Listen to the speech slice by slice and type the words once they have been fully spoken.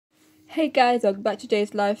Hey guys, welcome back to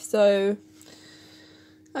Jay's Life. So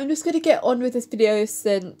I'm just gonna get on with this video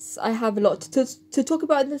since I have a lot to talk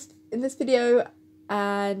about in this video,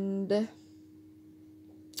 and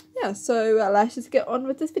yeah, so let's just get on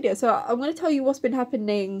with this video. So I'm gonna tell you what's been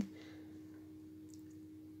happening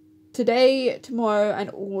today, tomorrow, and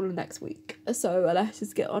all next week. So let's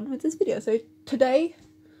just get on with this video. So today,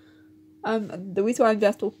 the reason why I'm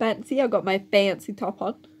dressed all fancy, I got my fancy top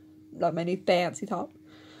on, like my new fancy top.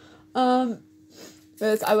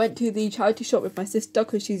 Because I went to the charity shop with my sister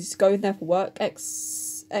because she's going there for work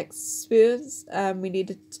experience, and we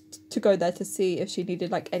needed to go there to see if she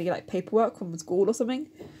needed like any like paperwork from school or something.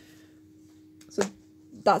 So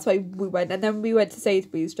that's why we went, and then we went to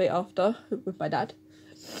Sainsbury's straight after with my dad.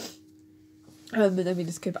 And then we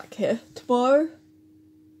just came back here. Tomorrow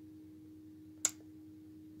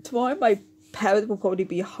my parents will probably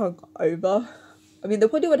be hungover. I mean, they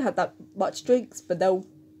probably won't have that much drinks, but they'll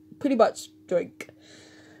pretty much drink.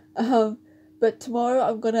 But tomorrow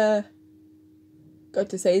I'm gonna go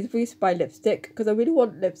to Sainsbury's to buy lipstick because I really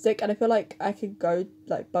want lipstick, and I feel like I can go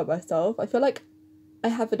like by myself. I feel like I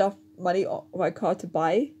have enough money on my card to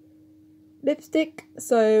buy lipstick,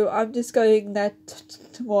 so I'm just going there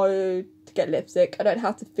tomorrow to get lipstick. I don't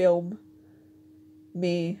have to film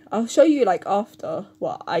me. I'll show you like after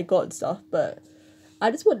what I got and stuff, but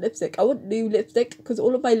I just want lipstick. I want new lipstick because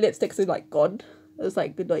all of my lipsticks are like gone. It's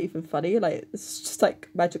like not even funny, like it's just like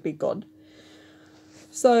magically gone.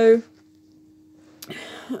 So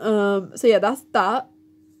yeah, that's that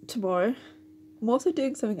tomorrow. I'm also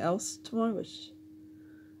doing something else tomorrow, which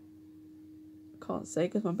I can't say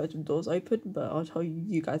because my bedroom door's open, but I'll tell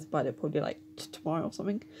you guys about it probably like tomorrow or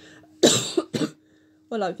something.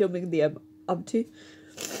 While I'm filming the up to.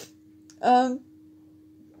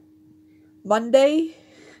 Monday,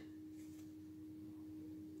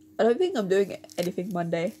 I don't think I'm doing anything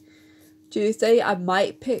Monday. Tuesday, I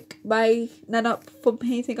might pick my nan up for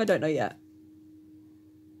painting. I don't know yet.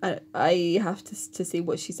 I have to see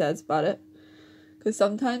what she says about it. Because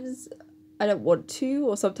sometimes I don't want to,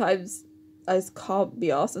 or sometimes I just can't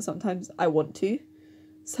be asked, and sometimes I want to.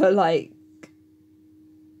 So, like,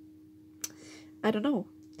 I don't know.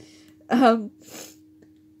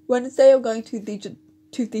 Wednesday, I'm going to the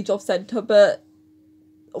job centre, but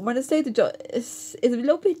on Wednesday, the job is a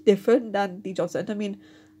little bit different than the job centre. I mean,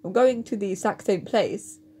 I'm going to the exact same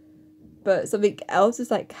place, but something else is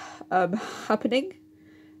like happening,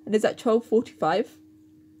 and it's at 12:45.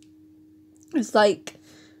 It's like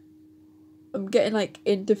I'm getting like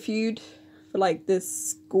interviewed for like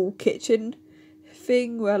this school kitchen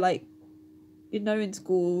thing where, like, you know, in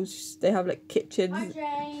schools they have like kitchens. Hi,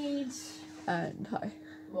 Jade. And hi.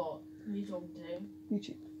 What? Who are you talking to?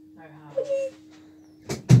 YouTube. No, how?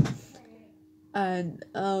 And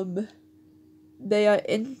they are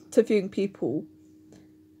interviewing people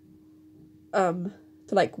to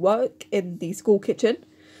like work in the school kitchen.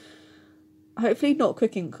 Hopefully not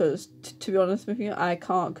cooking, because to be honest with you, I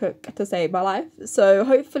can't cook to save my life. So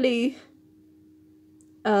hopefully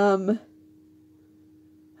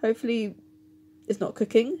it's not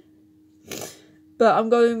cooking, but I'm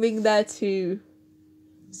going there to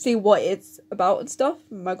see what it's about and stuff.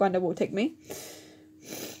 My granddad will take me.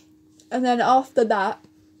 And then after that,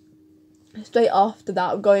 straight after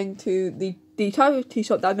that, I'm going to the charity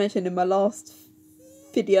shop that I mentioned in my last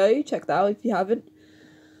video. Check that out if you haven't.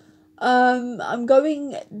 I'm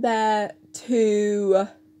going there to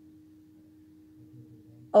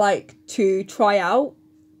try out,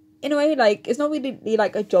 in a way. Like, it's not really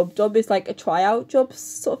like a job, it's like a tryout job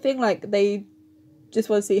sort of thing. Like, they just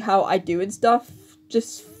want to see how I do and stuff,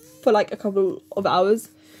 just for like a couple of hours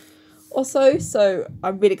or so. So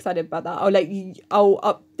I'm really excited about that. I'll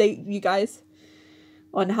update you guys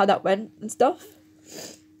on how that went and stuff.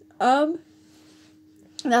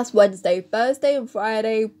 That's Wednesday. Thursday and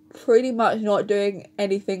Friday, pretty much not doing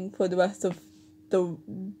anything for the rest of the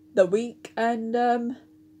week, and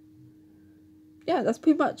yeah, that's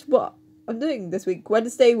pretty much what I'm doing this week.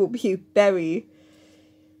 Wednesday will be very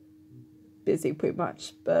busy pretty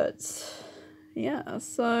much, but yeah,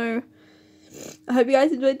 so I hope you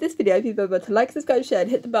guys enjoyed this video. Please remember to like, subscribe, share, and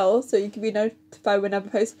hit the bell so you can be notified whenever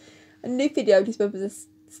I post a new video. Please remember to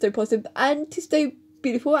stay positive and to stay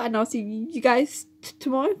beautiful, and I'll see you guys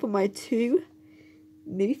tomorrow for my 2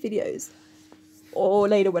 new videos, or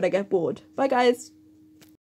later when I get bored. Bye guys.